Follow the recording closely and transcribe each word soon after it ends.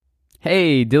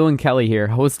Hey, Dylan Kelly here,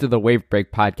 host of the Wave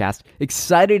Break podcast.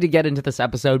 Excited to get into this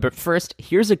episode, but first,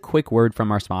 here's a quick word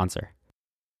from our sponsor.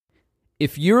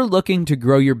 If you're looking to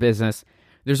grow your business,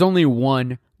 there's only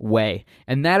one way,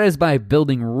 and that is by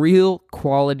building real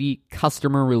quality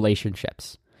customer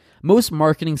relationships. Most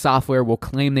marketing software will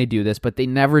claim they do this, but they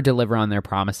never deliver on their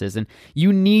promises, and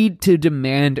you need to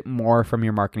demand more from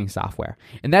your marketing software.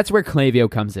 And that's where Klaviyo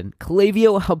comes in.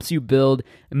 Klaviyo helps you build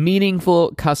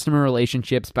meaningful customer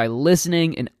relationships by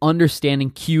listening and understanding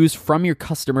cues from your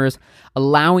customers,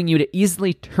 allowing you to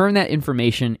easily turn that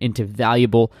information into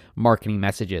valuable marketing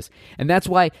messages. And that's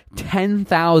why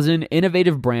 10,000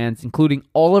 innovative brands, including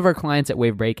all of our clients at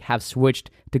Wavebreak, have switched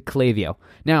to Klaviyo.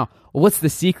 Now, what's the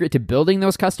secret to building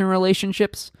those customer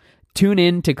relationships? Tune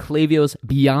in to Klaviyo's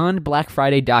Beyond Black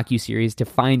Friday docuseries to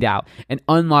find out and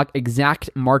unlock exact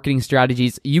marketing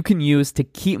strategies you can use to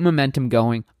keep momentum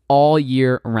going all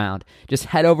year round. Just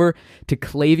head over to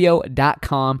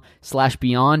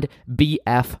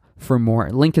klaviyo.com/beyondbf for more.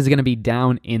 Link is going to be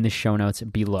down in the show notes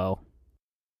below.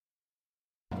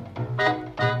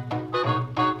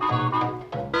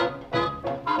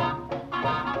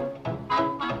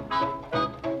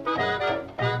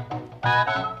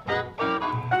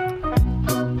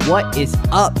 What is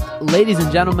up, ladies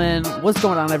and gentlemen? What's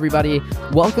going on, everybody?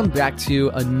 Welcome back to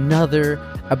another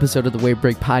episode of the Wave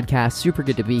Break podcast. Super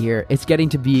good to be here. It's getting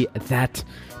to be that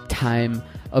time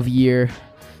of year.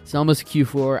 It's almost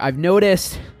Q4. I've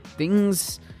noticed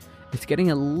it's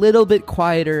getting a little bit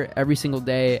quieter every single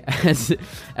day as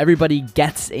everybody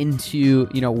gets into,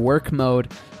 work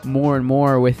mode more and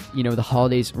more with, the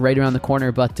holidays right around the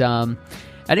corner. But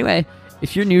anyway,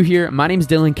 if you're new here, my name is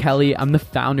Dylan Kelly. I'm the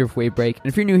founder of Wavebreak. And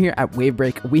if you're new here at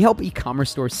Wavebreak, we help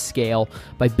e-commerce stores scale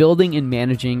by building and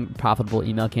managing profitable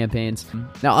email campaigns.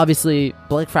 Now, obviously,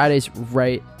 Black Friday's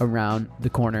right around the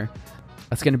corner.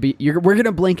 That's going to be, we're going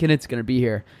to blink and it's going to be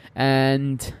here.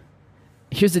 And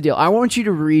here's the deal. I want you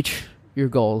to reach your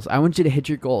goals. I want you to hit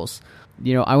your goals.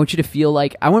 I want you to feel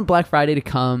like, I want Black Friday to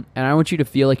come and I want you to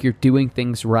feel like you're doing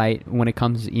things right when it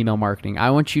comes to email marketing. I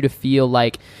want you to feel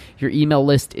like your email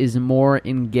list is more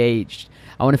engaged.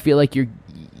 I want to feel like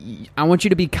I want you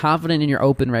to be confident in your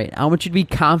open rate. I want you to be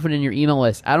confident in your email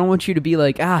list. I don't want you to be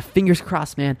like, fingers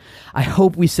crossed, man. I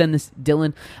hope we send this,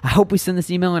 Dylan. I hope we send this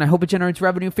email and I hope it generates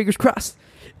revenue. Fingers crossed.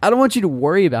 I don't want you to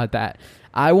worry about that.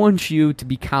 I want you to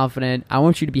be confident. I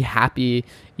want you to be happy,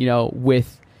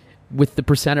 with the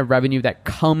percent of revenue that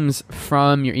comes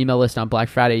from your email list on Black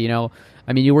Friday. You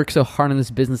work so hard on this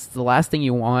business. The last thing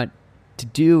you want to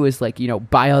do is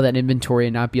buy all that inventory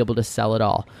and not be able to sell it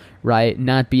all, right?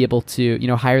 Not be able to,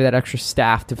 hire that extra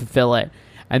staff to fulfill it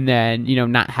and then,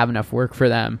 not have enough work for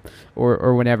them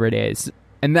or whatever it is.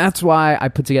 And that's why I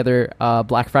put together a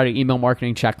Black Friday email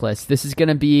marketing checklist. This is going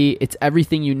to be, it's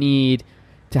everything you need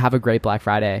to have a great Black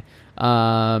Friday.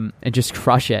 And just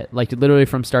crush it, like literally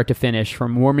from start to finish,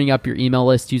 from warming up your email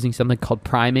list using something called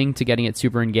priming to getting it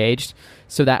super engaged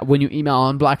so that when you email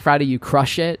on Black Friday, you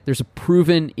crush it. There's a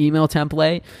proven email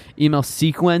template, email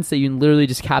sequence that you can literally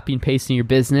just copy and paste in your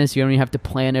business. You don't even have to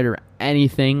plan it or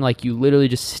anything. Like you literally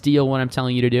just steal what I'm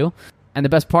telling you to do. And the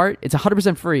best part, it's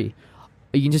 100% free.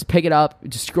 You can just pick it up.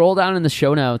 Just scroll down in the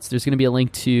show notes. There's going to be a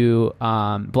link to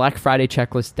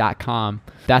blackfridaychecklist.com.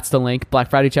 That's the link,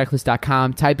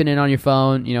 blackfridaychecklist.com. Type it in on your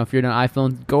phone. If you're on an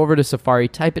iPhone, go over to Safari,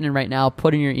 type it in right now,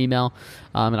 put in your email,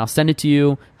 and I'll send it to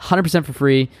you 100% for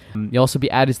free. You'll also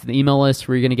be added to the email list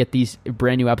where you're going to get these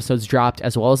brand new episodes dropped,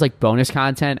 as well as bonus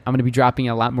content. I'm going to be dropping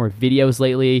a lot more videos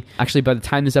lately. Actually, by the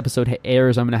time this episode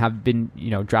airs, I'm going to have been,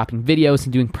 dropping videos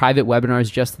and doing private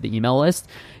webinars just to the email list.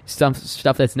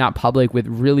 Stuff that's not public with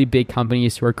really big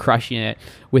companies who are crushing it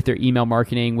with their email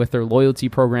marketing, with their loyalty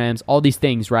programs, all these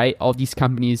things, right? All these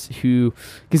companies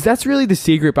because that's really the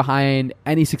secret behind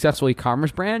any successful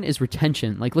e-commerce brand is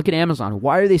retention. Like look at Amazon.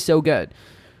 Why are they so good?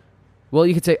 Well,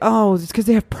 you could say, it's because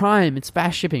they have Prime. It's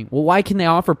fast shipping. Well, why can they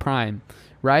offer Prime,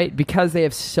 right? Because they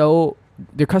have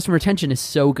their customer retention is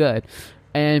so good.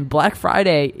 And Black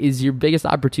Friday is your biggest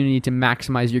opportunity to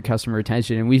maximize your customer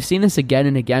retention. And we've seen this again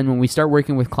and again when we start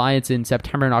working with clients in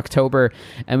September and October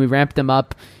and we ramp them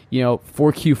up,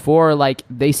 for Q4, like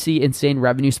they see insane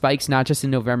revenue spikes, not just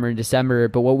in November and December,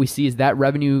 but what we see is that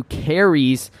revenue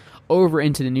carries over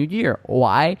into the new year.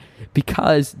 Why?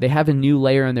 Because they have a new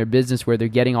layer in their business where they're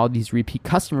getting all these repeat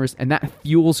customers, and that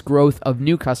fuels growth of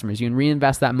new customers. You can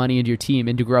reinvest that money into your team,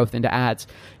 into growth, into ads,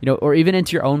 or even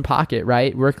into your own pocket,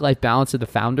 right? Work-life balance of the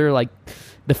founder. Like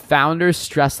the founder's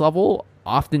stress level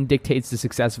often dictates the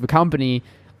success of a company.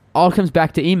 All comes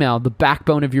back to email, the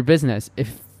backbone of your business.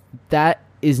 If that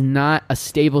is not a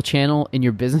stable channel in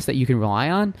your business that you can rely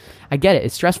on, I get it.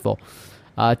 It's stressful.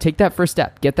 take that first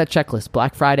step. Get that checklist,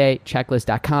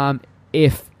 blackfridaychecklist.com.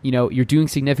 If you're doing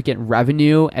significant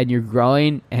revenue and you're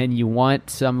growing and you want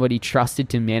somebody trusted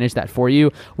to manage that for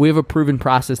you, we have a proven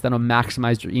process that'll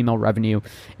maximize your email revenue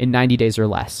in 90 days or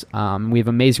less. We have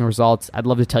amazing results. I'd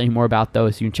love to tell you more about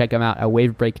those. You can check them out at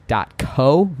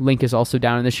wavebreak.co. Link is also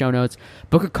down in the show notes.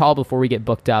 Book a call before we get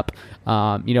booked up.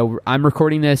 I'm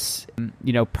recording this,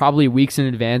 probably weeks in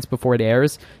advance before it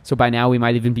airs. So by now we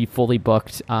might even be fully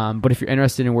booked. But if you're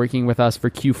interested in working with us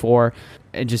for Q4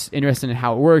 and just interested in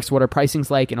how it works, what our pricing's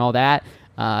like, and all that,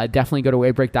 definitely go to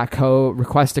wavebreak.co,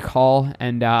 request a call,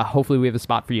 and hopefully we have a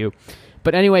spot for you.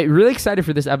 But anyway, really excited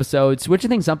for this episode. Switching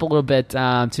things up a little bit.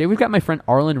 Today we've got my friend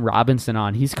Arlen Robinson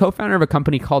on. He's co-founder of a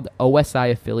company called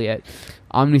OSI Affiliate,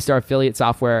 OmniStar Affiliate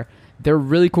Software. They're a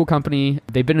really cool company.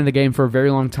 They've been in the game for a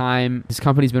very long time. This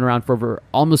company's been around for over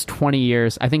almost 20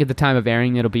 years. I think at the time of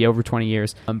airing, it'll be over 20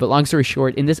 years. But long story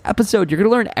short, in this episode, you're going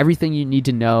to learn everything you need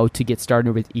to know to get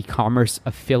started with e-commerce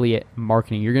affiliate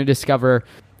marketing. You're going to discover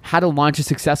how to launch a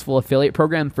successful affiliate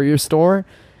program for your store.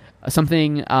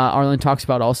 Something Arlen talks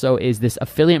about also is this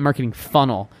affiliate marketing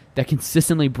funnel that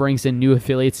consistently brings in new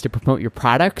affiliates to promote your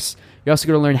products. You're also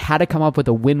going to learn how to come up with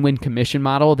a win-win commission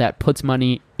model that puts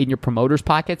money in your promoters'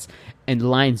 pockets and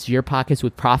lines your pockets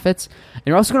with profits. And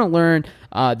you're also going to learn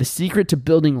the secret to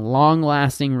building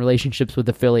long-lasting relationships with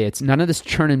affiliates. None of this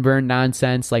churn and burn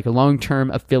nonsense, like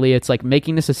long-term affiliates, like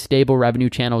making this a stable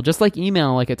revenue channel, just like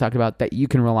email, like I talked about, that you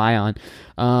can rely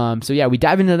on. So yeah, we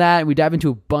dive into that. We dive into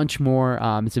a bunch more.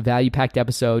 It's a value-packed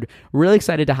episode. Really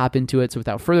excited to hop into it. So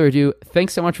without further ado,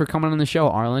 thanks so much for coming on the show,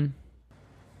 Arlen.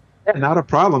 Yeah, not a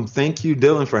problem. Thank you,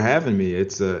 Dylan, for having me.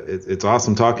 It's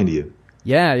awesome talking to you.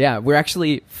 Yeah. We're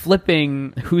actually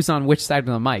flipping who's on which side of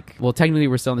the mic. Well, technically,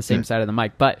 we're still on the same side of the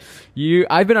mic, but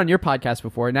I've been on your podcast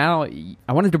before. Now,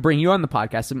 I wanted to bring you on the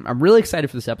podcast. I'm really excited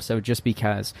for this episode just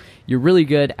because you're really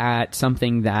good at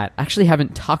something that I actually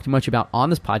haven't talked much about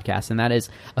on this podcast, and that is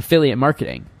affiliate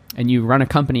marketing. And you run a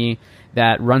company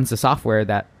that runs the software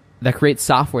that creates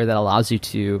software that allows you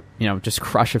to, just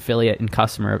crush affiliate and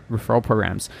customer referral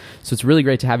programs. So it's really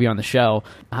great to have you on the show.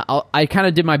 I kind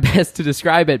of did my best to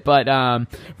describe it, but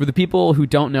for the people who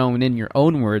don't know, and in your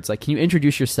own words, like, can you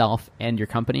introduce yourself and your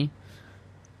company?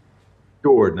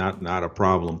 Sure, not a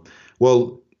problem.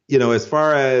 Well, as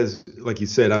far as, like you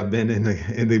said, I've been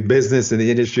in the business, in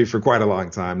the industry for quite a long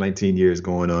time, 19 years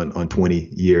going on 20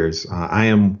 years. I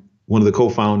am one of the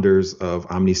co-founders of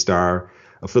OmniStar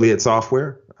Affiliate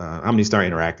Software. OmniStar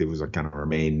Interactive was kind of our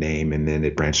main name, and then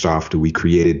it branched off to we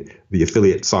created the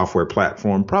affiliate software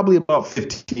platform probably about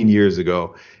 15 years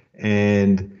ago,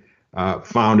 and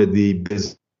founded the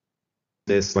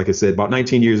business, like I said, about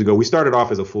 19 years ago. We started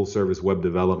off as a full-service web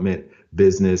development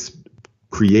business,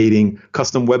 creating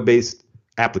custom web-based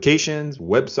applications,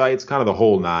 websites, kind of the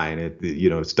whole nine.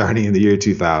 Starting in the year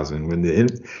 2000 when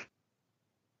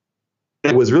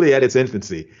it was really at its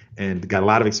infancy, and got a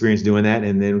lot of experience doing that,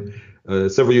 and then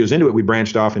several years into it, we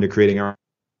branched off into creating our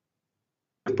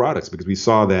products because we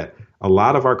saw that a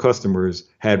lot of our customers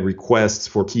had requests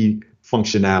for key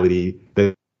functionality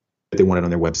that they wanted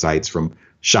on their websites, from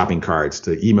shopping carts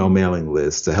to email mailing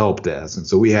lists to help desk. And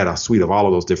so we had a suite of all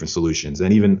of those different solutions.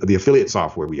 And even the affiliate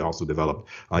software we also developed,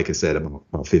 like I said,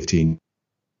 about 15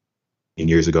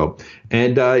 years ago.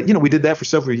 And, we did that for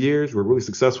several years. We're really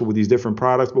successful with these different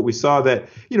products, but we saw that,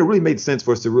 really made sense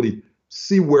for us to really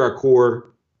see where our core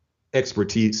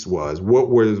expertise was, what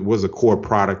was a core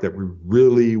product that we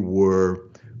really were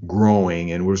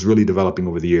growing and was really developing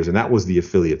over the years. And that was the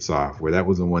affiliate software. That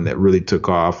was the one that really took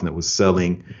off and that was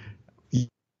selling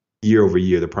year over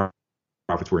year. The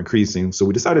profits were increasing. So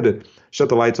we decided to shut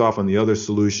the lights off on the other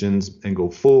solutions and go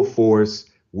full force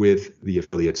with the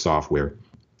affiliate software.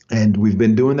 And we've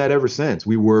been doing that ever since.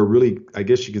 We were really, I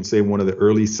guess you can say, one of the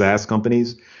early SaaS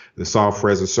companies, the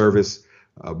software as a service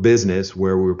business,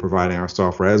 where we were providing our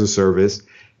software as a service,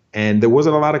 and there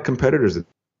wasn't a lot of competitors.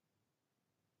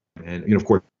 And of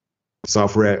course,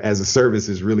 software as a service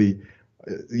is really,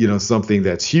 something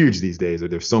that's huge these days.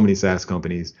 There's so many SaaS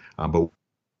companies, but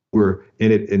we're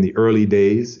in it in the early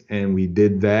days, and we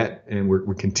did that, and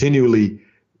we're continually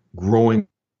growing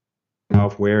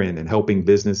software and helping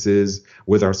businesses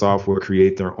with our software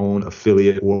create their own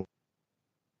affiliate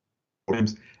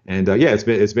programs. And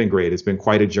it's been great. It's been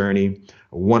quite a journey.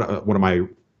 One of my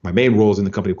main roles in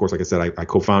the company, of course, like I said, I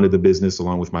co-founded the business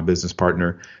along with my business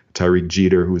partner, Tyreek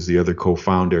Jeter, who's the other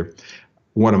co-founder.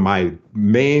 One of my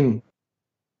main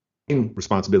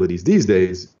responsibilities these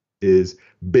days is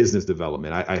business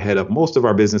development. I head up most of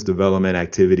our business development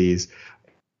activities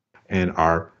and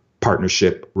our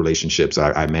partnership relationships.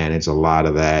 I manage a lot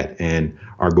of that, and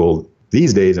our goal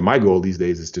these days, and my goal these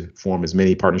days is to form as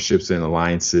many partnerships and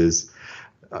alliances,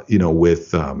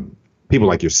 with people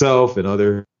like yourself and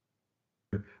other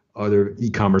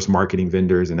e-commerce marketing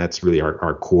vendors. And that's really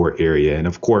our core area. And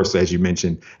of course, as you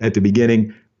mentioned at the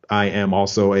beginning, I am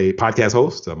also a podcast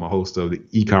host. I'm a host of the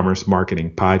e-commerce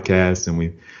marketing podcast, and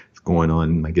we're going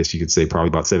on, I guess you could say, probably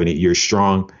about 7-8 years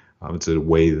strong. It's a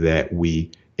way that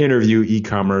we interview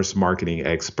e-commerce marketing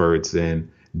experts and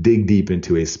dig deep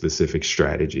into a specific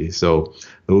strategy. So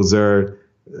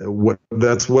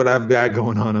that's what I've got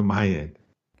going on my end.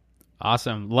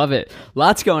 Awesome. Love it.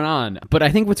 Lots going on. But I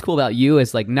think what's cool about you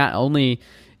is like, not only,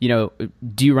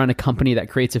 do you run a company that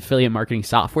creates affiliate marketing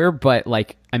software, but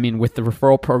with the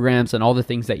referral programs and all the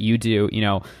things that you do,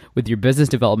 with your business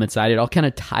development side, it all kind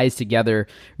of ties together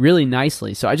really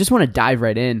nicely. So I just want to dive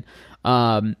right in.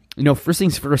 First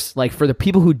things first, like for the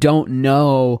people who don't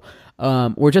know,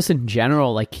 or just in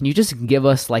general, can you just give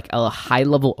us a high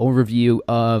level overview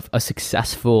of a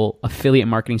successful affiliate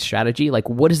marketing strategy?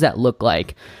 What does that look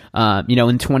like,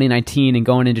 in 2019 and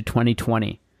going into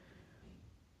 2020?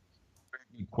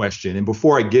 Good question. And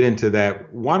before I get into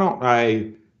that, what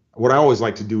I always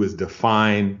like to do is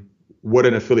define what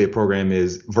an affiliate program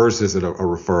is versus a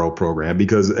referral program,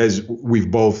 because as we've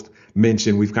both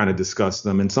mentioned, we've kind of discussed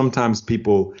them, and sometimes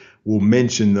people will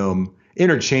mention them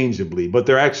interchangeably, but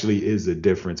there actually is a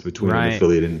difference between an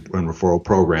affiliate and referral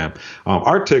program.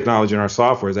 Our technology and our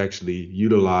software is actually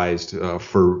utilized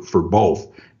for both,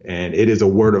 and it is a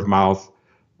word of mouth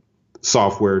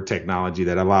software technology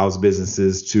that allows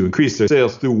businesses to increase their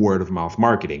sales through word of mouth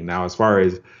marketing. Now, as far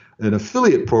as an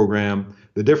affiliate program,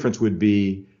 the difference would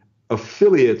be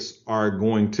affiliates are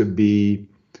going to be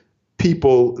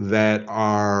people that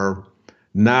are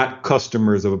not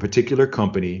customers of a particular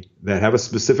company, that have a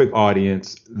specific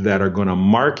audience, that are going to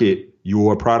market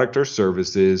your product or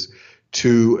services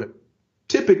to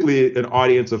typically an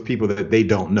audience of people that they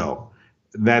don't know.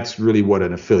 That's really what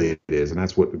an affiliate is, and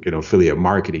that's what affiliate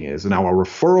marketing is. Now, a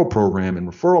referral program and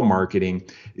referral marketing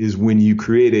is when you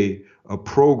create a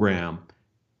program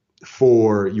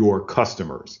for your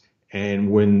customers.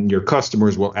 And when your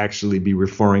customers will actually be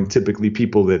referring typically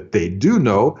people that they do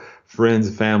know, friends,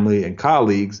 family, and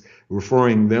colleagues,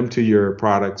 referring them to your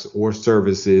products or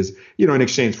services, in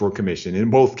exchange for a commission. In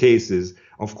both cases,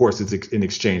 of course, it's in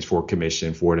exchange for a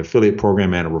commission. For an affiliate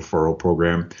program and a referral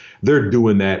program, they're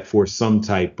doing that for some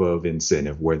type of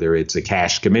incentive, whether it's a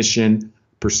cash commission,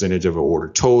 percentage of an order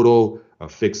total, a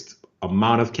fixed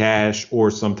amount of cash, or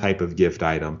some type of gift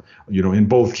item. In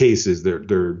both cases, they're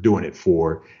doing it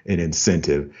for an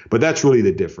incentive. But that's really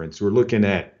the difference. We're looking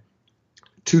at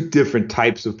two different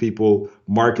types of people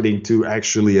marketing to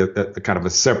actually a kind of a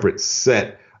separate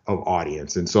set of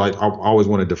audience. And so I always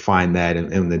want to define that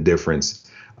and the difference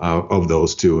of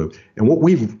those two. And what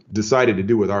we've decided to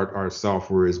do with our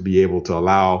software is be able to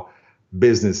allow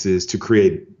businesses to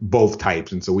create both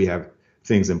types. And so we have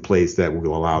things in place that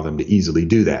will allow them to easily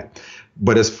do that.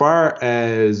 But as far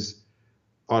as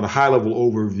on a high level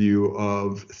overview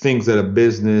of things that a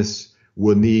business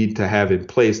will need to have in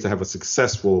place to have a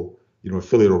successful,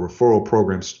 affiliate or referral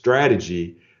program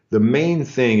strategy, the main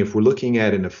thing, if we're looking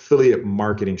at an affiliate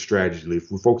marketing strategy, if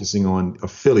we're focusing on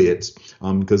affiliates,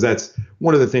 because that's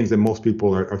one of the things that most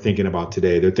people are thinking about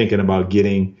today. They're thinking about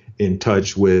getting in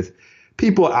touch with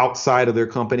people outside of their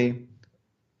company,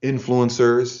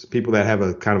 influencers, people that have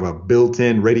a kind of a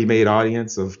built-in ready-made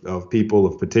audience of people,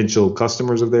 of potential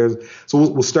customers of theirs. So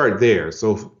we'll start there.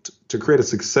 So to create a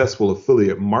successful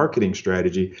affiliate marketing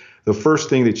strategy, the first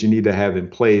thing that you need to have in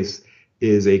place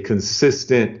is a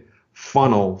consistent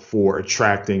funnel for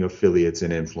attracting affiliates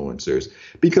and influencers.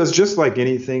 Because just like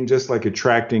anything, just like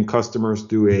attracting customers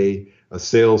through a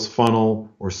sales funnel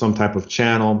or some type of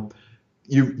channel,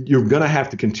 you're going to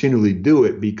have to continually do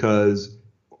it, because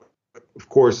of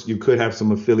course, you could have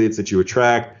some affiliates that you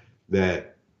attract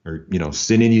that are,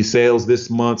 sending you sales this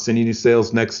month, sending you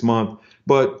sales next month.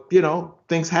 But,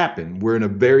 things happen. We're in a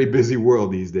very busy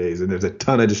world these days, and there's a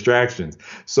ton of distractions.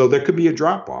 So there could be a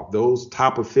drop off. Those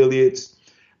top affiliates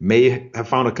may have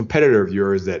found a competitor of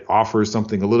yours that offers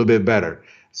something a little bit better.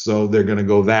 So they're going to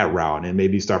go that route and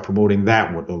maybe start promoting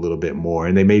that one a little bit more,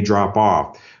 and they may drop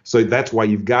off. So that's why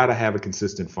you've got to have a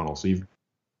consistent funnel. So you've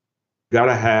got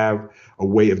to have a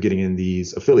way of getting in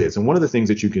these affiliates. And one of the things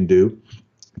that you can do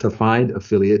to find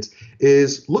affiliates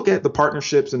is look at the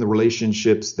partnerships and the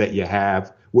relationships that you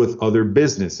have with other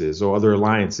businesses or other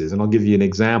alliances. And I'll give you an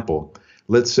example.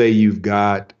 Let's say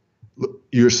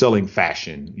you're selling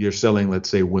fashion. You're selling, let's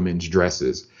say, women's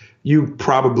dresses. You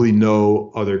probably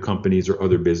know other companies or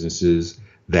other businesses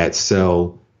that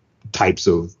sell types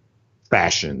of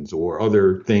fashions or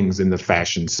other things in the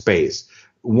fashion space.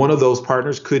 one of those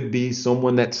partners could be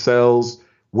someone that sells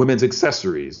women's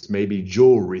accessories, maybe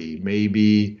jewelry,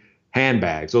 maybe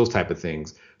handbags, those type of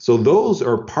things. So those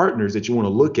are partners that you want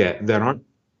to look at that aren't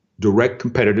direct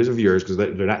competitors of yours, because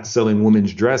they're not selling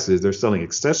women's dresses. They're selling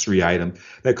accessory items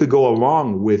that could go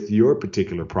along with your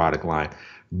particular product line.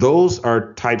 Those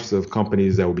are types of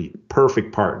companies that will be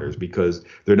perfect partners because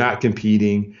they're not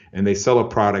competing and they sell a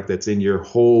product that's in your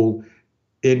whole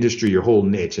industry, your whole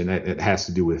niche, and that it has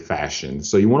to do with fashion.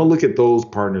 So you want to look at those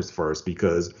partners first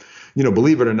because,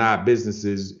 believe it or not,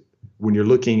 businesses, when you're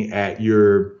looking at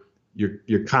your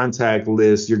contact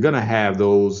list, you're going to have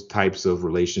those types of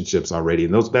relationships already.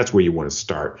 And that's where you want to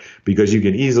start because you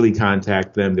can easily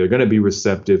contact them. They're going to be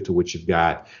receptive to what you've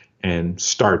got and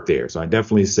start there. So I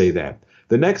definitely say that.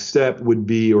 The next step would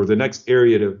be, or the next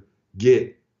area to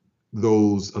get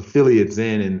those affiliates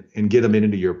in and get them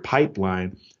into your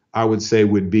pipeline, I would say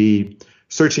would be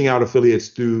searching out affiliates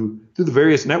through the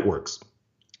various networks.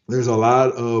 There's a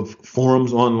lot of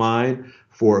forums online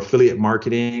for affiliate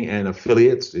marketing and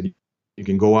affiliates. You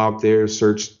can go out there,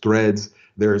 search threads.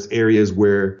 There's areas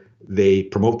where they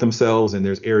promote themselves and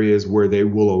there's areas where they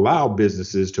will allow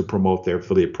businesses to promote their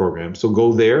affiliate program. So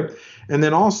go there. And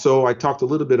then also I talked a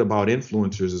little bit about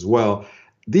influencers as well.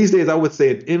 These days, I would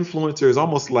say an influencer is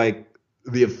almost like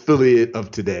the affiliate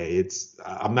of today.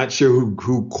 I'm not sure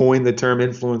who coined the term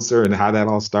influencer and how that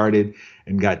all started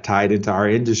and got tied into our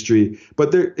industry,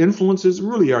 but their influencers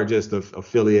really are just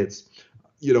affiliates.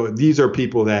 These are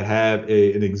people that have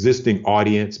an existing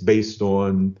audience based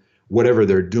on whatever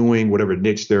they're doing, whatever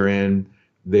niche they're in.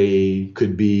 They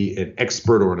could be an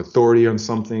expert or an authority on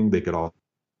something. They could also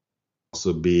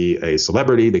be a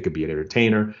celebrity. They could be an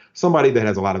entertainer, somebody that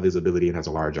has a lot of visibility and has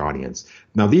a large audience.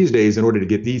 Now, these days, in order to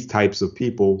get these types of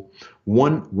people,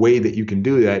 one way that you can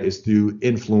do that is through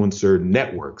influencer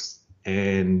networks.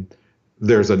 And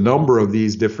there's a number of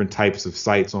these different types of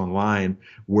sites online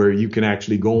where you can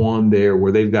actually go on there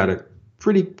where they've got a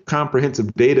pretty comprehensive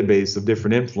database of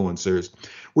different influencers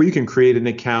where you can create an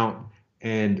account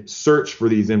and search for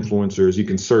these influencers. You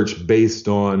can search based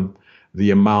on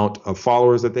the amount of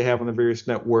followers that they have on the various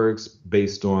networks,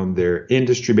 based on their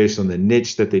industry, based on the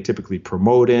niche that they typically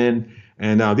promote in.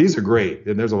 And these are great.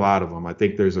 And there's a lot of them. I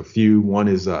think there's a few. One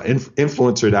is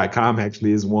influencer.com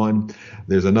actually is one.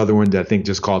 There's another one that I think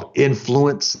just called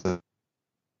Influence. I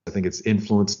think it's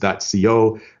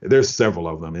influence.co. There's several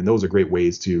of them. And those are great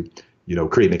ways to,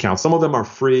 create an account. Some of them are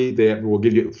free. They will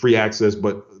give you free access,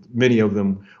 but many of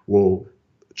them will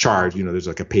charge. There's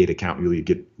like a paid account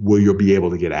you'll be able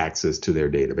to get access to their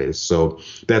database. So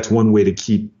that's one way to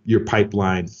keep your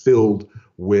pipeline filled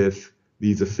with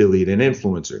these affiliate and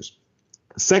influencers.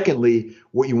 Secondly,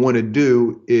 what you want to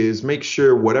do is make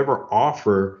sure whatever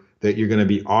offer that you're going to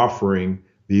be offering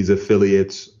these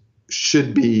affiliates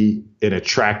should be an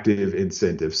attractive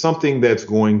incentive, something that's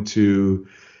going to,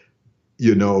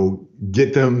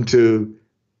 get them to,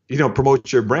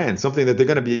 promote your brand, something that they're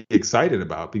going to be excited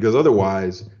about, because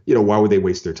otherwise, why would they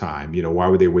waste their time? Why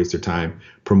would they waste their time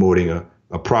promoting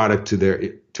a product to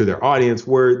their audience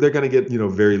where they're going to get,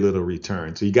 very little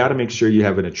return? So you got to make sure you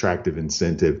have an attractive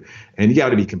incentive and you got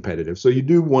to be competitive. So you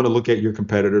do want to look at your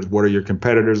competitors. What are your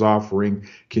competitors offering?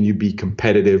 Can you be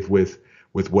competitive with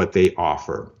what they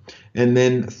offer? And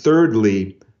then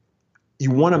thirdly, you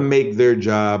want to make their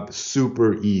job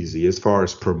super easy as far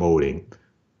as promoting.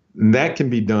 And that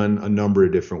can be done a number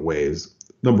of different ways.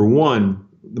 Number one,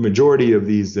 the majority of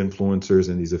these influencers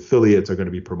and these affiliates are going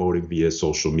to be promoting via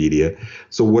social media.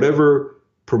 So whatever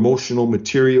promotional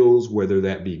materials, whether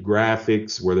that be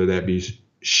graphics, whether that be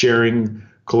sharing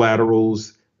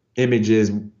collaterals,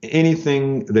 images,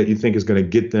 anything that you think is going to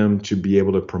get them to be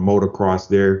able to promote across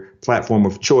their platform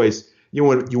of choice, you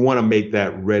want to make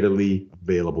that readily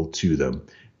available to them.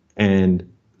 And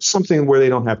something where they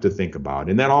don't have to think about.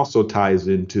 And that also ties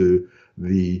into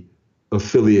the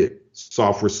affiliate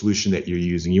software solution that you're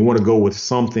using. You want to go with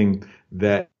something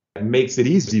that makes it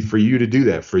easy for you to do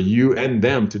that, for you and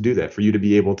them to do that, for you to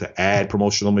be able to add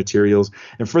promotional materials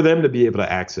and for them to be able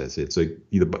to access it. So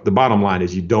the bottom line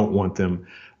is you don't want them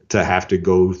to have to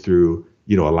go through,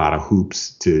 a lot of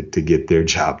hoops to get their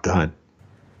job done.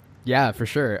 Yeah, for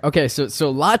sure. Okay, so a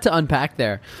lot to unpack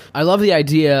there. I love the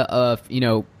idea of,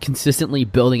 consistently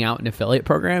building out an affiliate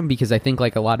program, because I think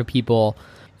like a lot of people,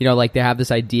 they have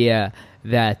this idea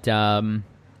that,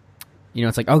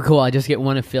 it's like, oh, cool, I just get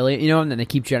one affiliate, and then they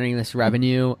keep generating this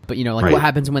revenue. But, like Right. what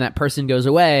happens when that person goes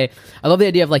away? I love the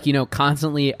idea of like,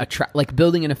 constantly like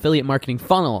building an affiliate marketing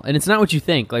funnel. And it's not what you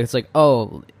think. Like, it's like,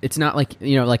 oh, it's not like,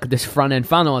 like this front end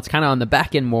funnel. It's kind of on the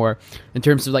back end more in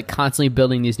terms of like constantly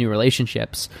building these new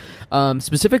relationships.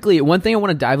 Specifically, one thing I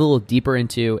want to dive a little deeper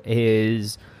into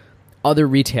is other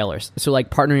retailers. So like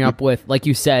partnering up with, like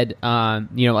you said,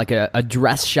 like a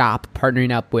dress shop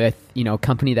partnering up with, a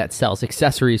company that sells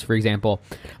accessories, for example.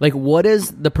 Like, what does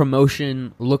the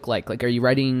promotion look like? Like, are you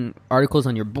writing articles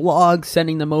on your blog,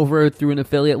 sending them over through an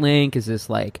affiliate link? Is this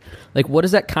like what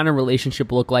does that kind of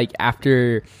relationship look like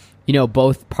after,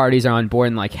 both parties are on board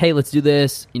and like, hey, let's do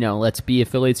this, let's be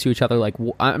affiliates to each other? Like,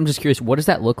 I'm just curious, what does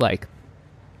that look like?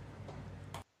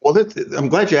 Well, I'm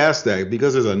glad you asked that,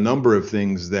 because there's a number of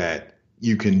things that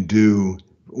you can do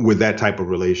with that type of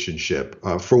relationship.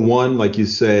 For one, like you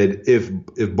said, if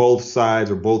both sides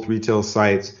or both retail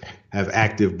sites have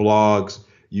active blogs,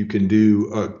 you can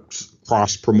do a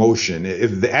cross promotion.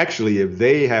 If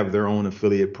they have their own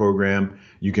affiliate program,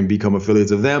 you can become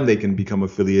affiliates of them. They can become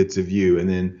affiliates of you. And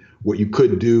then what you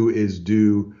could do is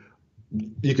you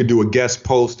could do a guest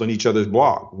post on each other's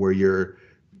blog where you're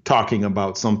talking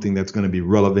about something that's going to be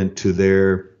relevant to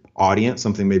their audience,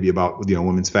 something maybe about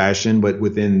women's fashion, but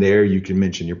within there you can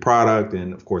mention your product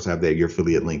and of course have your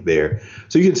affiliate link there.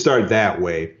 So you can start that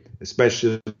way,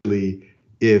 especially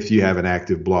if you have an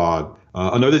active blog.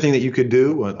 Another thing that you could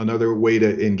do, another way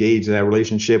to engage in that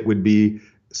relationship would be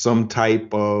some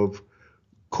type of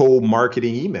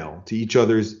co-marketing email to each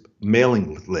other's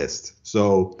mailing list.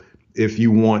 So if you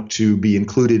want to be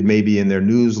included maybe in their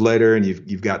newsletter and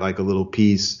you've got like a little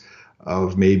piece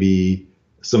of maybe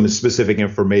some specific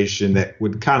information that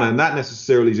would kind of not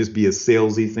necessarily just be a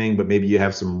salesy thing, but maybe you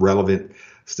have some relevant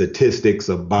statistics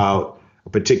about a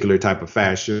particular type of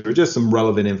fashion or just some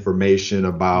relevant information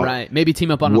about. Right. Maybe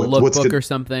team up on a lookbook or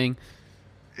something.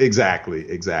 Exactly.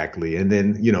 And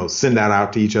then, send that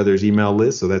out to each other's email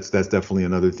list. So that's definitely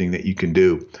another thing that you can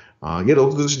do.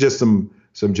 Those are just some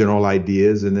general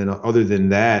ideas. And then other than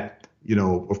that,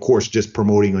 of course, just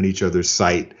promoting on each other's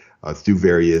site through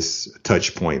various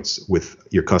touch points with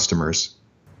your customers.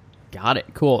 Got it.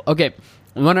 Cool. Okay.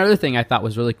 One other thing I thought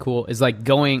was really cool is like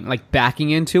backing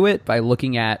into it by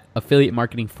looking at affiliate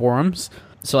marketing forums.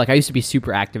 So like I used to be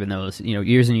super active in those,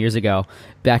 years and years ago,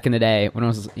 back in the day when I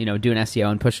was, doing SEO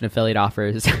and pushing affiliate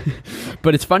offers.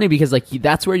 But it's funny because like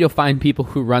that's where you'll find people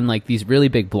who run like these really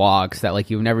big blogs that like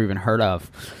you've never even heard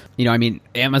of.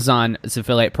 Amazon's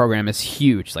affiliate program is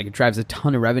huge. Like it drives a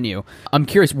ton of revenue. I'm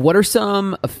curious, what are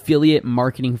some affiliate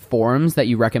marketing forums that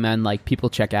you recommend like people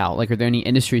check out? Like, are there any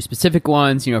industry specific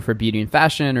ones, for beauty and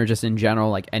fashion or just in general,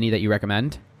 like any that you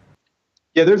recommend?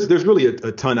 Yeah, there's really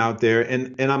a ton out there.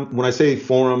 And when I say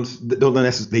forums, they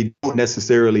don't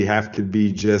necessarily have to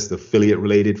be just affiliate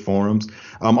related forums.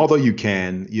 Although you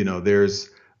can, there's,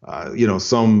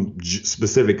 some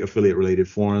specific affiliate related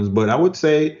forums, but I would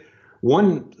say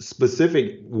one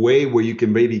specific way where you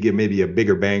can maybe get a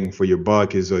bigger bang for your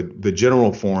buck is the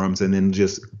general forums, and then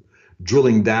just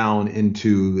drilling down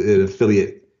into an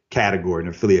affiliate category, an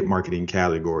affiliate marketing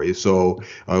category. So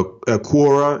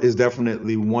Quora is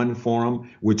definitely one forum,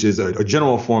 which is a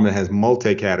general forum that has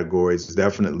multi-categories. It's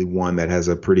definitely one that has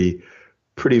a pretty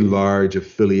large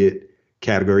affiliate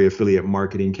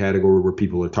marketing category where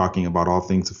people are talking about all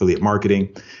things affiliate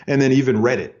marketing. And then even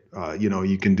Reddit.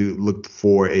 You can look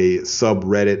for a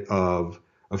subreddit of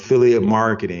affiliate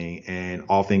marketing and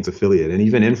all things affiliate, and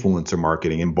even influencer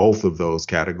marketing in both of those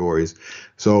categories.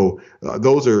 So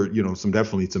those are,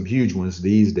 some huge ones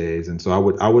these days. And so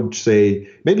I would say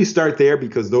maybe start there,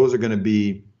 because those are going to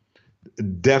be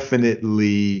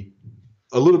definitely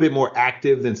a little bit more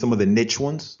active than some of the niche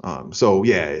ones. So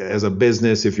yeah, as a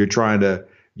business, if you're trying to,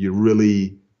 you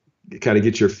really kind of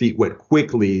get your feet wet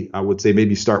quickly, I would say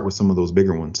maybe start with some of those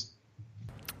bigger ones.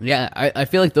 Yeah, I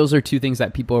feel like those are two things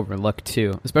that people overlook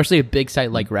too, especially a big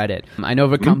site like Reddit. I know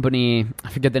of a company, I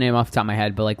forget the name off the top of my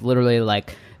head, but like literally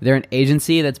like they're an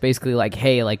agency that's basically like,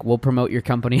 hey, like we'll promote your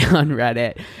company on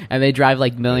Reddit, and they drive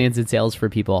like millions in sales for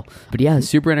people. But yeah,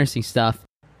 super interesting stuff.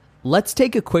 Let's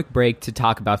take a quick break to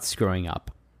talk about screwing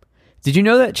up. Did you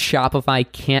know that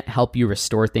Shopify can't help you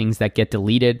restore things that get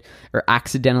deleted or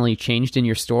accidentally changed in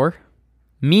your store?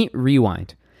 Meet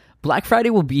Rewind. Black Friday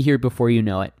will be here before you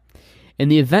know it. In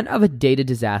the event of a data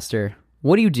disaster,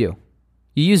 what do? You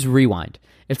use Rewind.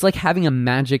 It's like having a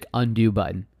magic undo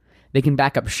button. They can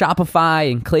back up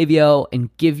Shopify and Klaviyo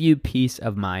and give you peace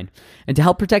of mind. And to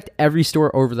help protect every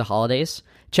store over the holidays,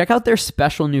 check out their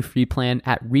special new free plan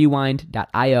at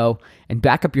rewind.io and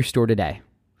back up your store today.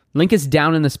 Link is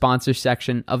down in the sponsors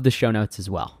section of the show notes as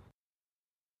well.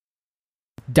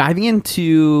 Diving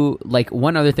into like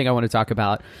one other thing I want to talk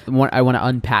about, what I want to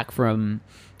unpack from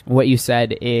what you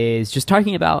said is just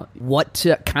talking about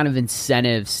kind of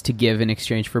incentives to give in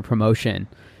exchange for promotion.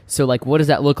 So like, what does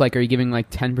that look like? Are you giving like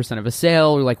 10% of a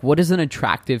sale, or like, what is an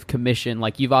attractive commission?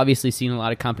 Like, you've obviously seen a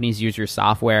lot of companies use your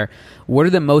software. What are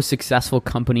the most successful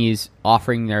companies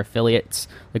offering their affiliates?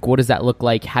 Like, what does that look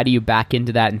like? How do you back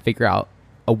into that and figure out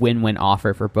a win-win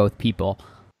offer for both people?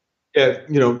 Yeah,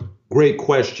 great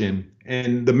question.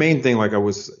 And the main thing, like I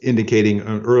was indicating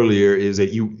earlier, is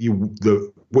that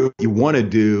what you want to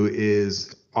do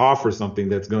is offer something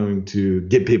that's going to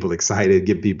get people excited,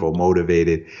 get people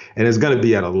motivated, and it's going to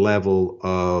be at a level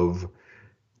of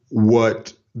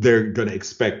what they're going to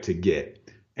expect to get.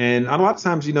 And a lot of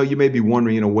times, you may be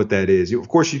wondering, what that is. Of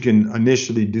course, you can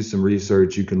initially do some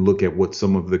research. You can look at what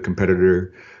some of the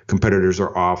competitors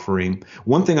are offering.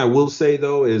 One thing I will say,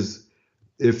 though, is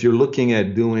if you're looking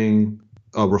at doing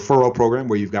a referral program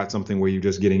where you've got something where you're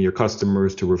just getting your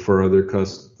customers to refer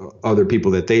other people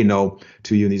that they know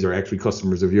to you, and these are actually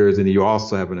customers of yours, and you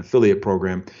also have an affiliate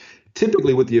program.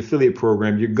 Typically with the affiliate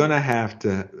program, you're going to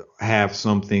have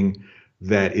something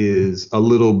that is a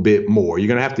little bit more. You're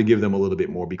going to have to give them a little bit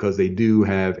more because they do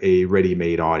have a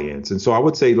ready-made audience. And so I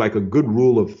would say, like, a good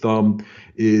rule of thumb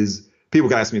is,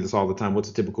 people ask me this all the time, what's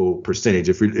a typical percentage?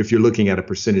 If you're looking at a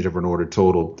percentage of an order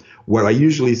total, what I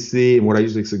usually see and what I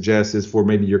usually suggest is for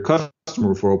maybe your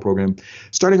customer referral program,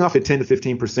 starting off at 10 to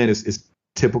 15% is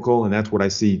typical. And that's what I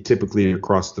see typically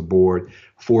across the board.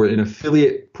 For an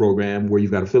affiliate program where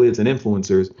you've got affiliates and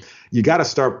influencers, you got to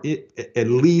start at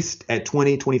least at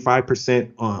 20,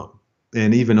 25%,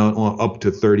 and even on up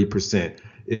to 30%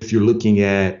 if you're looking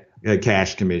at a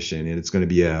cash commission, and it's going to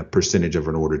be a percentage of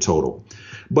an order total.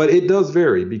 But it does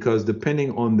vary because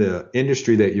depending on the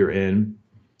industry that you're in,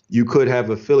 you could have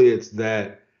affiliates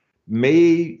that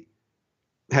may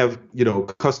have,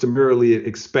 customarily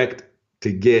expect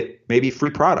to get maybe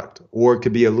free product, or it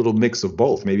could be a little mix of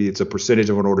both. Maybe it's a percentage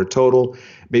of an order total,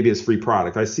 maybe it's free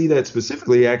product. I see that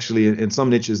specifically actually in some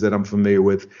niches that I'm familiar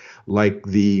with, like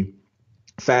the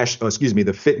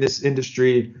the fitness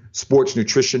industry, sports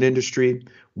nutrition industry,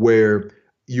 where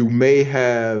you may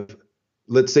have,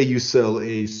 let's say you sell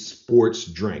a sports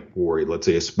drink, or let's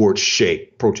say a sports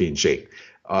shake, protein shake.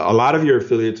 A lot of your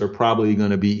affiliates are probably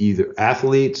going to be either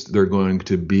athletes, they're going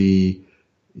to be,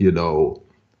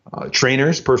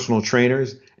 trainers, personal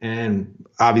trainers, and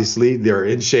obviously they're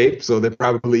in shape. So they're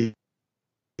probably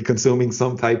consuming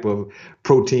some type of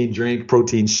protein drink,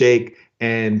 protein shake,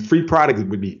 and free product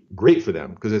would be great for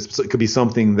them because it could be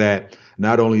something that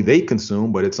not only they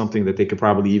consume, but it's something that they could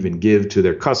probably even give to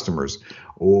their customers,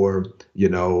 or,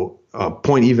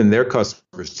 point even their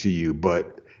customers to you.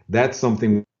 But that's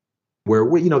something where,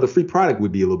 the free product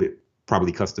would be a little bit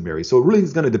probably customary. So it really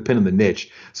is going to depend on the niche.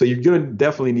 So you're going to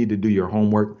definitely need to do your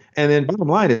homework. And then bottom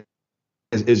line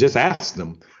is just ask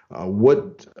them,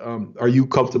 what are you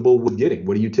comfortable with getting?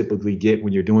 What do you typically get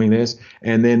when you're doing this?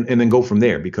 And then go from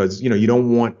there, because, you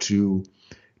don't want to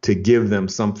give them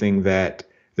something that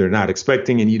they're not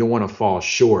expecting, and you don't want to fall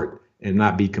short and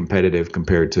not be competitive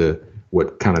compared to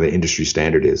what kind of the industry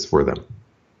standard is for them.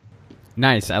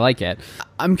 Nice. I like it.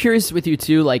 I'm curious with you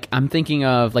too. Like, I'm thinking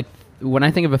of, like, when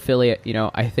I think of affiliate,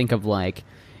 I think of like,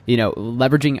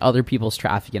 leveraging other people's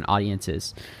traffic and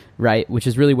audiences, right? Which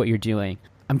is really what you're doing.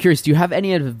 I'm curious, do you have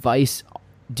any advice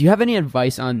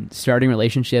on starting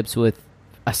relationships with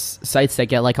sites that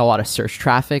get like a lot of search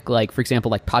traffic? Like, for example,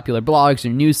 like popular blogs or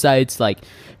news sites. Like,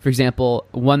 for example,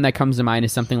 one that comes to mind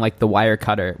is something like the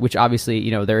Wirecutter, which obviously,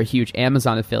 they're a huge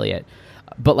Amazon affiliate.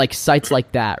 But like sites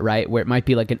like that, right, where it might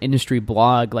be like an industry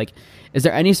blog, like, is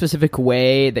there any specific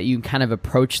way that you kind of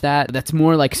approach that that's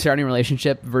more like starting a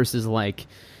relationship versus like,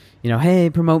 hey,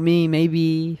 promote me,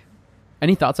 maybe?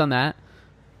 Any thoughts on that?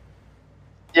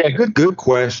 Yeah, good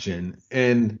question.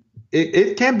 And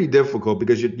it can be difficult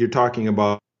because you're talking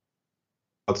about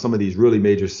some of these really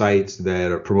major sites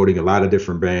that are promoting a lot of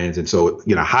different brands. And so,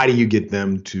 how do you get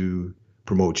them to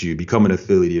promote you, become an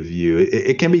affiliate of you?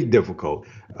 It can be difficult.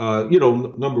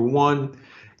 Number one,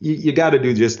 you got to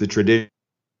do just the traditional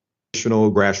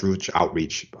grassroots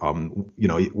outreach.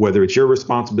 Whether it's your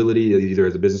responsibility either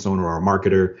as a business owner or a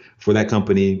marketer for that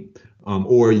company,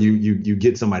 or you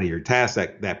get somebody, or task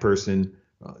that person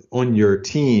on your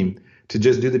team to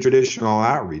just do the traditional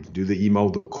outreach, do the email,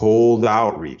 the cold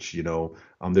outreach.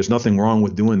 There's nothing wrong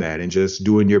with doing that, and just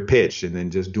doing your pitch, and then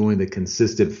just doing the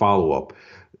consistent follow up,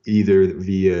 either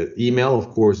via email, of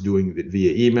course, doing it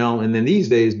via email. And then these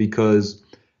days, because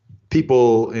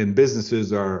people and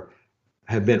businesses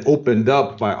have been opened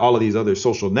up by all of these other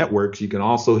social networks, you can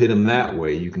also hit them that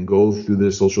way. You can go through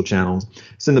the social channels,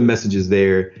 send the messages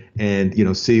there,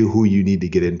 and see who you need to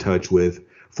get in touch with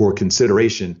for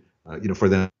consideration, for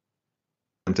them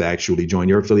to actually join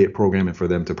your affiliate program and for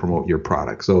them to promote your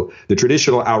product. So the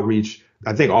traditional outreach,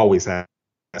 I think, always has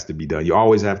to be done. You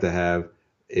always have to have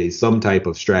some type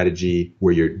of strategy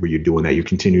where you're doing that. You're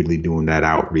continually doing that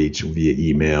outreach via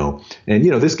email, and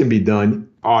this can be done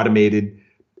automated.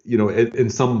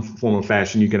 In some form or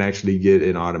fashion. You can actually get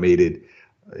an automated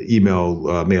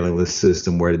email mailing list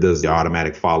system where it does the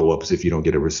automatic follow-ups if you don't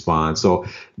get a response. So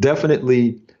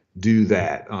definitely do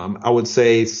that. I would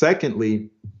say,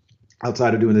 secondly,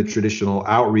 outside of doing the traditional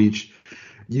outreach,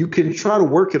 you can try to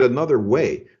work it another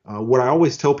way. What I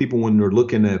always tell people when they're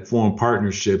looking at foreign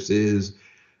partnerships is,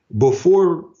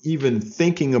 before even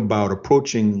thinking about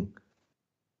approaching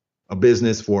a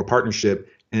business for a partnership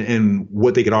and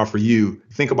what they could offer you,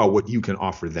 think about what you can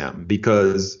offer them.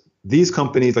 Because these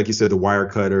companies, like you said, the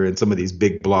Wirecutter and some of these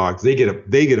big blogs, they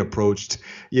get approached,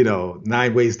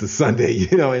 9 ways to Sunday,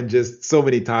 and just so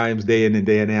many times, day in and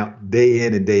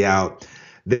day out,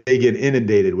 they get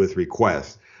inundated with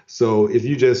requests. So if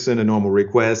you just send a normal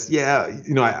request,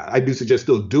 I do suggest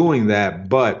still doing that,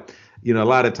 but a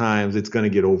lot of times it's going to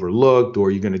get overlooked,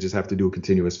 or you're going to just have to do a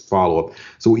continuous follow-up.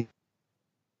 So what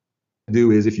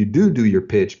do is, if you do your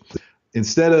pitch,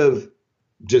 instead of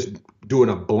just doing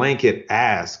a blanket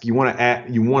ask, you want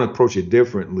to approach it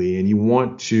differently, and you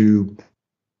want to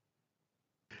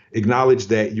acknowledge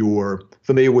that you're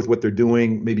familiar with what they're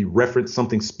doing, maybe reference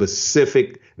something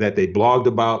specific that they blogged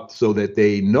about, so that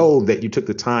they know that you took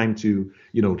the time to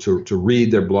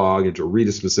read their blog and to read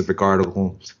a specific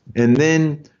article, and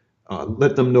then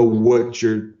let them know what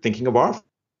you're thinking of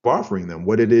offering them,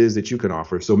 what it is that you can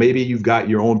offer. So maybe you've got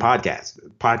your own podcast.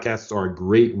 Podcasts are a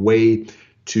great way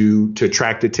to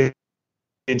attract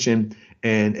attention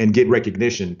and get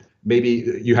recognition.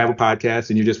 Maybe you have a podcast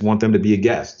and you just want them to be a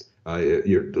guest.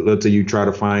 Let's say you try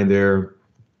to find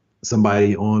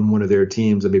somebody on one of their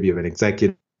teams, or maybe you have an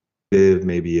executive,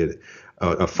 maybe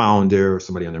a founder or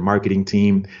somebody on their marketing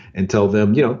team, and tell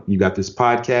them, you got this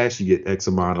podcast, you get X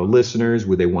amount of listeners,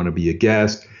 would they want to be a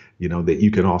guest? That you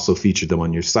can also feature them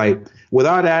on your site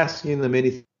without asking them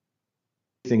anything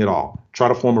at all. Try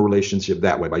to form a relationship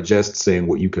that way by just saying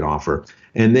what you can offer,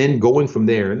 and then going from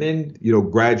there, and then,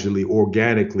 gradually,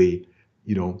 organically,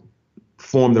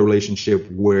 form the relationship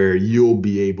where you'll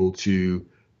be able to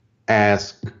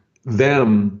ask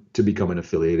them to become an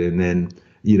affiliate. And then,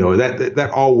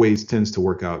 that always tends to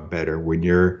work out better when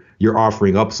you're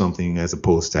offering up something as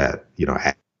opposed to,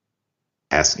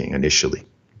 asking initially.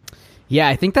 Yeah,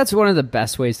 I think that's one of the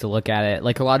best ways to look at it.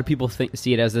 Like, a lot of people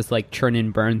see it as this like churn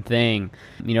and burn thing,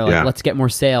 let's get more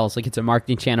sales, like it's a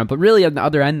marketing channel. But really, on the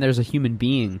other end, there's a human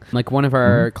being. Like, one of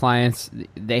our clients,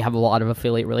 they have a lot of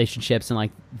affiliate relationships, and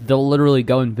like they'll literally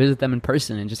go and visit them in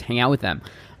person and just hang out with them,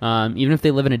 even if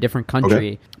they live in a different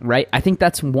country, right? I think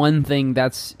that's one thing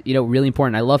that's really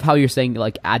important. I love how you're saying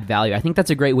like add value. I think that's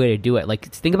a great way to do it. Like,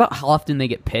 think about how often they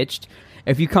get pitched.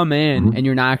 If you come in and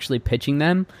you're not actually pitching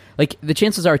them, like, the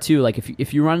chances are too, like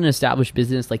if you run an established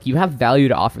business, like, you have value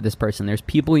to offer this person. There's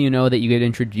people that you get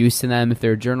introduced to them if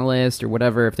they're a journalist or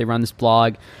whatever, if they run this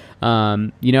blog,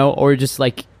 or just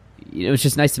like, it's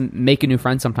just nice to make a new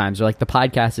friend sometimes. Or like the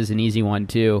podcast is an easy one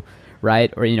too,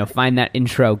 right? Or, find that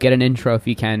intro, get an intro if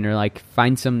you can, or like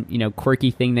find some,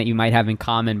 quirky thing that you might have in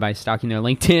common by stalking their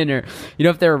LinkedIn, or,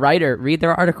 if they're a writer, read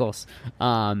their articles.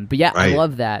 But yeah, right. I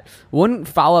love that. One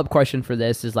follow-up question for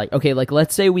this is like, okay, like,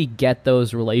 let's say we get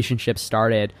those relationships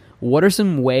started. What are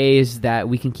some ways that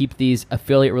we can keep these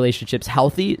affiliate relationships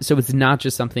healthy, so it's not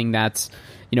just something that's,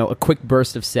 a quick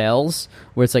burst of sales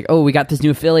where it's like, oh, we got this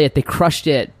new affiliate, they crushed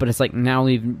it, but it's like now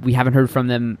we haven't heard from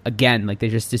them again, like they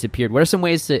just disappeared. What are some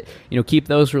ways to, keep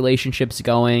those relationships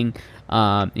going,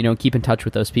 keep in touch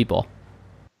with those people?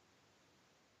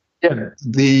 Yeah,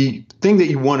 the thing that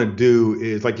you want to do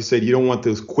is, like you said, you don't want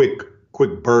those quick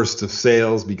bursts of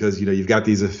sales, because, you've got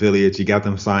these affiliates, you got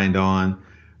them signed on,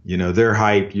 they're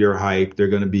hyped, you're hyped, they're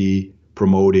going to be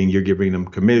promoting, you're giving them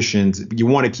commissions. You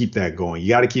want to keep that going. You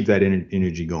got to keep that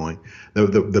energy going.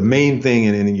 The main thing,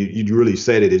 and you really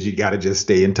said it, is you got to just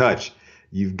stay in touch.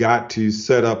 You've got to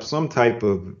set up some type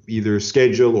of either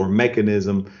schedule or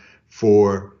mechanism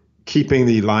for keeping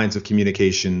the lines of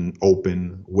communication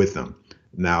open with them.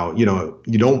 Now, you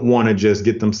don't want to just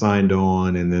get them signed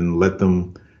on and then let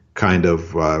them kind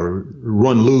of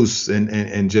run loose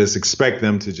and just expect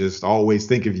them to just always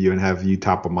think of you and have you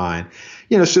top of mind.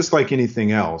 It's just like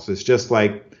anything else. It's just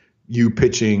like you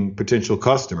pitching potential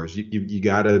customers. You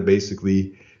got to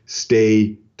basically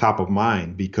stay top of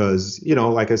mind because,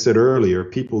 like I said earlier,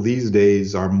 people these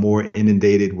days are more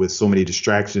inundated with so many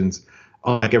distractions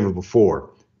unlike ever before.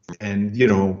 And,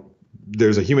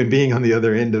 there's a human being on the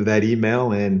other end of that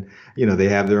email and, they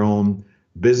have their own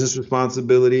business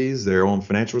responsibilities, their own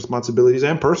financial responsibilities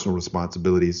and personal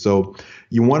responsibilities. So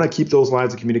you want to keep those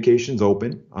lines of communications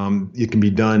open. It can be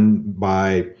done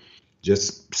by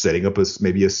just setting up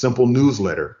maybe a simple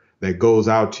newsletter that goes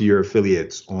out to your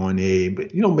affiliates on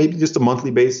maybe just a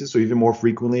monthly basis or even more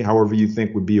frequently, however you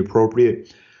think would be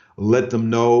appropriate. Let them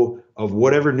know of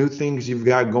whatever new things you've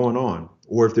got going on,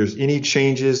 or if there's any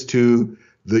changes to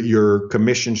your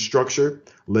commission structure,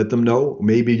 let them know.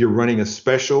 Maybe you're running a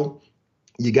special.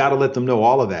 You got to let them know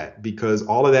all of that because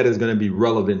all of that is going to be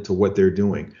relevant to what they're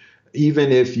doing.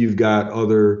 Even if you've got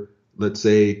other, let's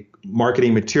say,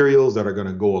 marketing materials that are going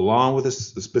to go along with a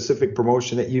specific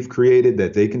promotion that you've created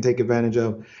that they can take advantage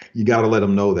of, you got to let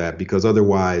them know that because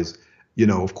otherwise,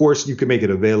 of course, you can make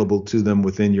it available to them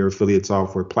within your affiliate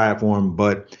software platform.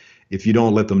 But if you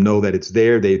don't let them know that it's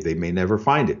there, they may never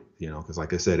find it, because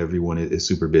like I said, everyone is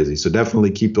super busy. So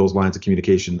definitely keep those lines of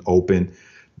communication open.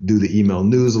 Do the email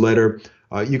newsletter.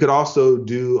 You could also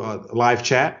do live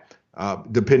chat,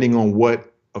 depending on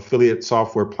what affiliate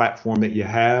software platform that you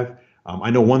have.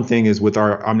 I know one thing is with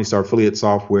our OmniStar affiliate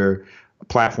software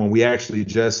platform, we actually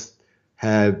just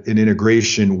have an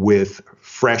integration with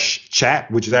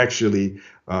Freshchat, which is actually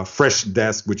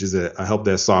Freshdesk, which is a help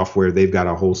desk software. They've got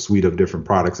a whole suite of different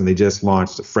products, and they just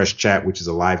launched Freshchat, which is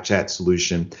a live chat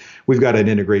solution. We've got an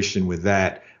integration with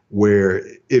that where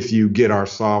if you get our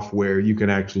software, you can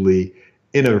actually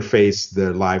interface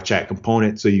the live chat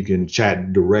component so you can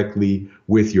chat directly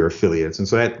with your affiliates. And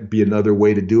so that'd be another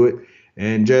way to do it.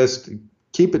 And just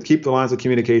keep the lines of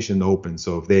communication open.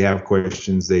 So if they have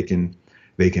questions, they can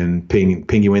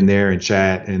ping you in there and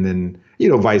chat, and then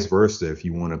vice versa. If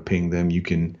you want to ping them, you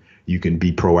can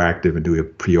be proactive and do a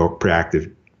proactive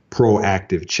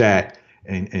chat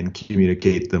and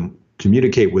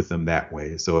communicate with them that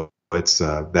way. So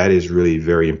that is really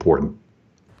very important.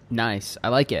 Nice. I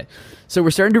like it. So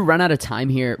we're starting to run out of time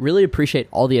here. Really appreciate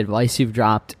all the advice you've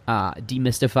dropped,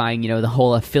 demystifying, the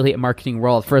whole affiliate marketing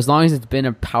world. For as long as it's been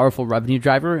a powerful revenue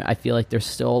driver, I feel like there's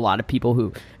still a lot of people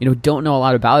who, don't know a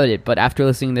lot about it. But after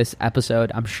listening to this episode,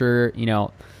 I'm sure,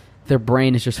 their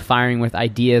brain is just firing with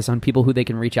ideas on people who they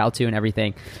can reach out to and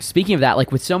everything. Speaking of that,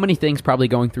 like with so many things probably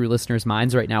going through listeners'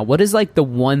 minds right now, what is like the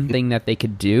one thing that they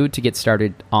could do to get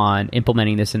started on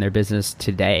implementing this in their business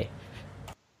today?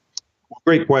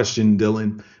 Great question,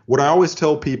 Dylan. What I always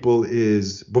tell people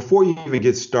is before you even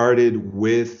get started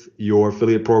with your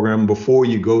affiliate program, before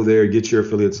you go there, get your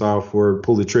affiliate software,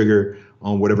 pull the trigger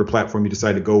on whatever platform you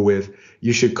decide to go with,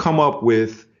 you should come up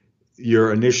with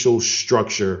your initial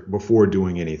structure before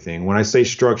doing anything. When I say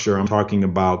structure, I'm talking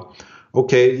about,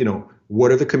 okay,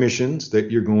 what are the commissions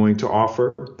that you're going to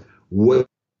offer? What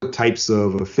types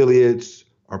of affiliates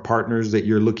or partners that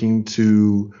you're looking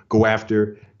to go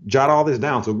after? Jot all this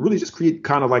down. So really just create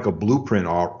kind of like a blueprint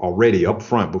already up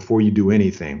front before you do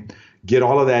anything. Get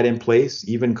all of that in place,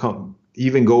 even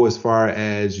go as far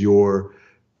as your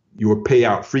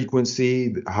payout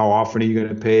frequency. How often are you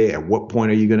going to pay? At what point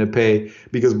are you going to pay?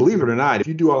 Because believe it or not, if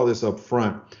you do all of this up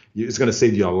front, it's going to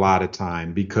save you a lot of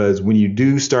time, because when you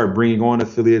do start bringing on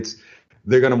affiliates,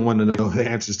 they're going to want to know the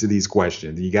answers to these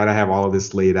questions. You got to have all of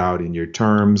this laid out in your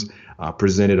terms,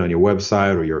 presented on your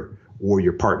website or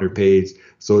your partner page.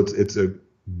 So it's a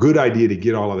good idea to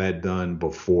get all of that done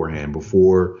beforehand,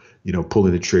 before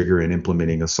pulling the trigger and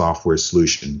implementing a software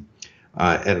solution.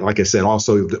 And like I said,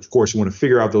 also, of course, you want to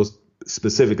figure out those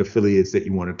specific affiliates that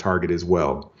you want to target as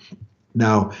well.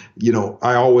 Now,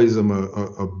 I always am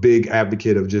a big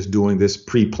advocate of just doing this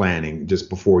pre-planning just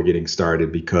before getting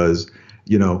started, because,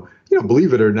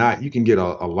 believe it or not, you can get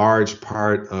a large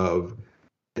part of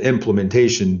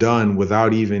implementation done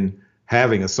without even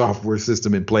having a software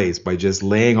system in place, by just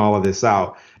laying all of this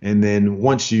out. And then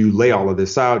once you lay all of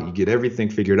this out, you get everything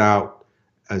figured out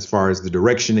as far as the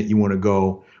direction that you want to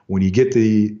go. When you get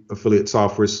the affiliate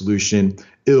software solution,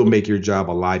 it'll make your job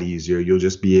a lot easier. You'll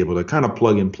just be able to kind of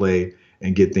plug and play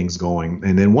and get things going.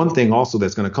 And then one thing also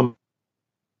that's going to come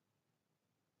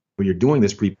when you're doing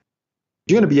this you're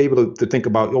going to be able to think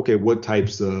about, okay, what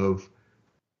types of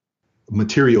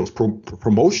materials,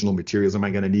 promotional materials am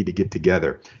I going to need to get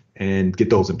together and get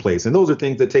those in place? And those are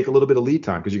things that take a little bit of lead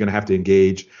time, because you're going to have to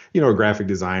engage, a graphic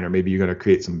designer. Maybe you're going to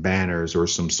create some banners or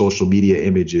some social media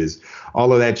images.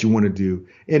 All of that you want to do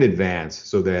in advance,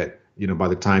 so that, by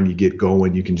the time you get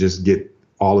going, you can just get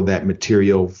all of that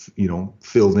material,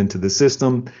 filled into the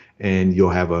system, and you'll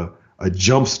have a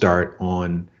jump start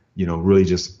on, really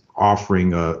just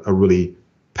offering a really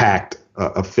packed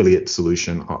affiliate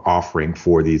solution offering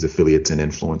for these affiliates and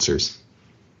influencers.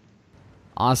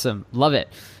 Awesome. Love it.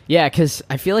 Yeah, because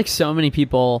I feel like so many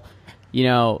people,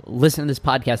 listen to this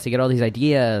podcast, they get all these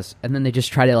ideas, and then they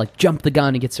just try to like jump the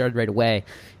gun and get started right away.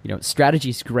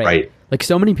 Strategy's great. Right. Like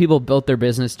so many people built their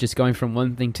business just going from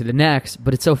one thing to the next,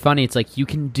 but it's so funny. It's like you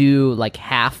can do like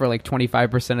half or like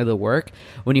 25% of the work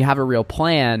when you have a real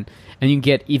plan, and you can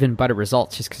get even better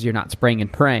results just because you're not spraying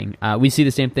and praying. We see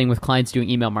the same thing with clients doing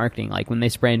email marketing. Like when they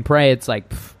spray and pray, it's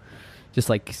like, just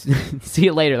like see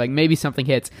you later, like maybe something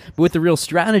hits. But with the real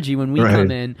strategy, when we come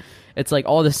in, it's like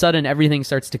all of a sudden everything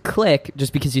starts to click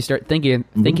just because you start thinking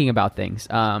about things.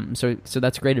 So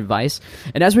that's great advice.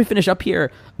 And as we finish up here,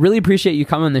 really appreciate you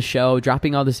coming on the show,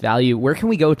 dropping all this value. Where can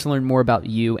we go to learn more about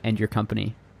you and your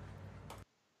company?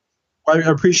 Well,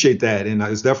 I appreciate that, and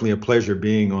it's definitely a pleasure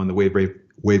being on the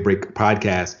Wavebreak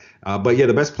podcast. But yeah,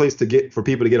 the best place for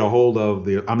people to get a hold of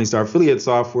the OmniStar affiliate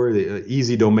software, the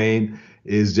easy domain,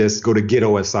 is just go to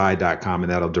getosi.com,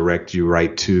 and that'll direct you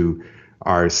right to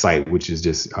our site, which is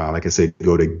just, like I said,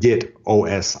 go to getosi.com.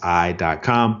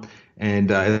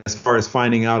 And as far as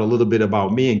finding out a little bit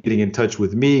about me and getting in touch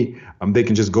with me, they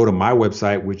can just go to my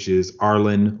website, which is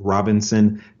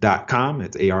arlenrobinson.com.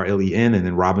 It's ARLEN, and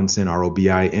then Robinson,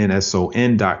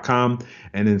 ROBINSON.com.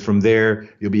 And then from there,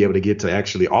 you'll be able to get to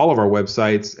actually all of our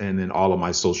websites, and then all of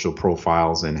my social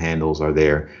profiles and handles are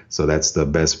there. So that's the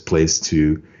best place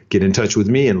to get in touch with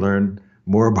me and learn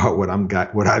more about what I've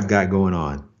got going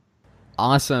on.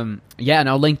 Awesome. Yeah, and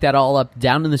I'll link that all up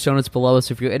down in the show notes below.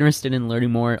 So if you're interested in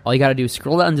learning more, all you got to do is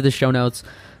scroll down to the show notes,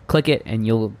 click it, and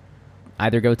you'll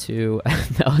either go to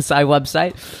the OSI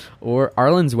website or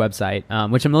Arlen's website,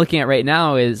 which I'm looking at right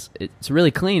now. It's really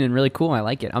clean and really cool. I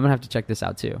like it. I'm going to have to check this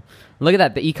out too. Look at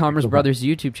that, the E-Commerce Brothers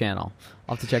YouTube channel.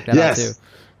 I'll have to check that out too.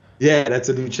 Yeah, that's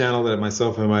a new channel that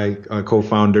myself and my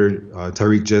co-founder,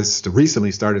 Tariq, just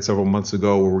recently started several months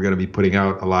ago, where we're going to be putting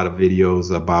out a lot of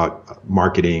videos about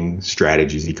marketing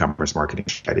strategies, e-commerce marketing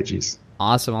strategies.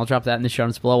 Awesome. I'll drop that in the show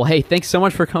notes below. Well, hey, thanks so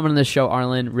much for coming on the show,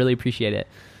 Arlen. Really appreciate it.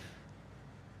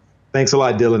 Thanks a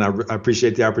lot, Dylan. I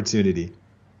appreciate the opportunity.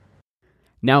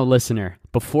 Now, listener,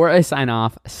 before I sign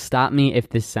off, stop me if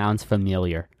this sounds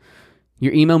familiar.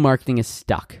 Your email marketing is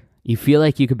stuck. You feel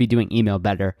like you could be doing email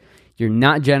better. You're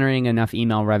not generating enough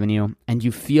email revenue, and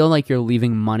you feel like you're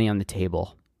leaving money on the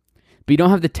table. But you don't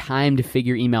have the time to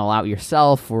figure email out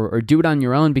yourself or do it on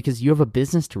your own because you have a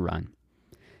business to run.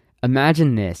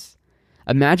 Imagine this.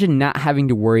 Imagine not having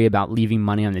to worry about leaving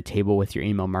money on the table with your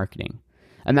email marketing.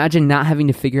 Imagine not having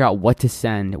to figure out what to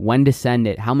send, when to send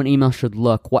it, how many emails should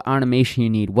look, what automation you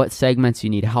need, what segments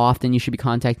you need, how often you should be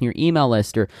contacting your email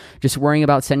list, or just worrying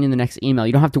about sending the next email.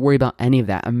 You don't have to worry about any of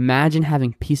that. Imagine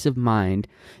having peace of mind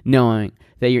knowing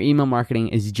that your email marketing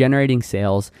is generating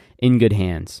sales in good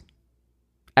hands.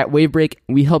 At Wavebreak,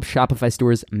 we help Shopify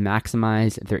stores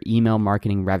maximize their email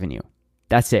marketing revenue.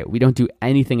 That's it. We don't do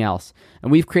anything else.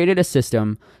 And we've created a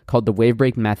system called the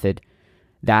Wavebreak method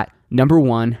that, number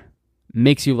one,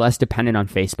 makes you less dependent on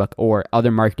Facebook or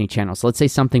other marketing channels. Let's say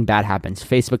something bad happens.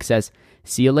 Facebook says,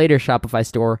 "See you later, Shopify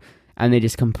store," and they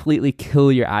just completely kill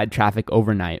your ad traffic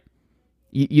overnight.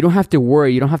 You don't have to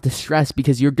worry. You don't have to stress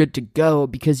because you're good to go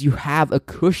because you have a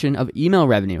cushion of email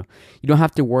revenue. You don't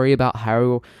have to worry about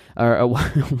how or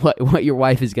what your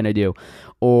wife is going to do,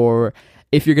 or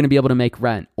if you're going to be able to make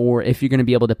rent, or if you're going to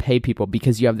be able to pay people,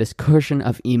 because you have this cushion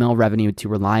of email revenue to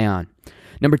rely on.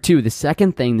 Number two, the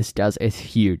second thing this does is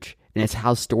huge. And it's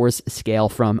how stores scale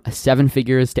from 7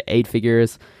 figures to 8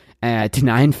 figures to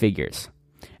 9 figures.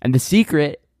 And the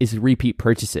secret is repeat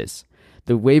purchases.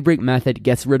 The Wavebreak method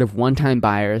gets rid of one-time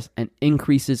buyers and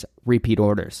increases repeat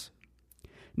orders.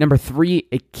 Number 3,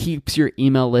 it keeps your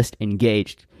email list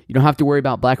engaged. You don't have to worry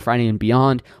about Black Friday and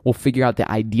beyond. We'll figure out the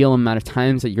ideal amount of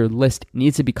times that your list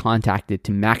needs to be contacted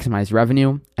to maximize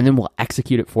revenue, and then we'll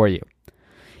execute it for you.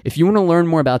 If you want to learn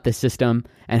more about this system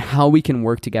and how we can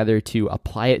work together to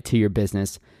apply it to your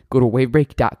business, go to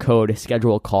wavebreak.co to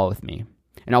schedule a call with me.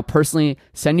 And I'll personally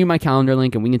send you my calendar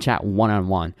link and we can chat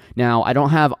one-on-one. Now, I don't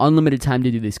have unlimited time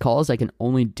to do these calls. I can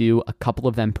only do a couple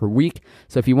of them per week.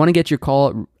 So if you want to get your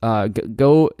call,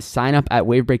 go sign up at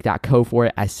wavebreak.co for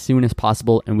it as soon as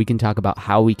possible, and we can talk about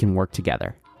how we can work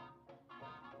together.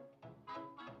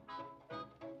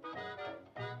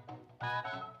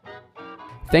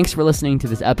 Thanks for listening to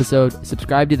this episode.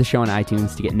 Subscribe to the show on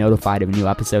iTunes to get notified of new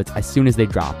episodes as soon as they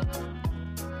drop.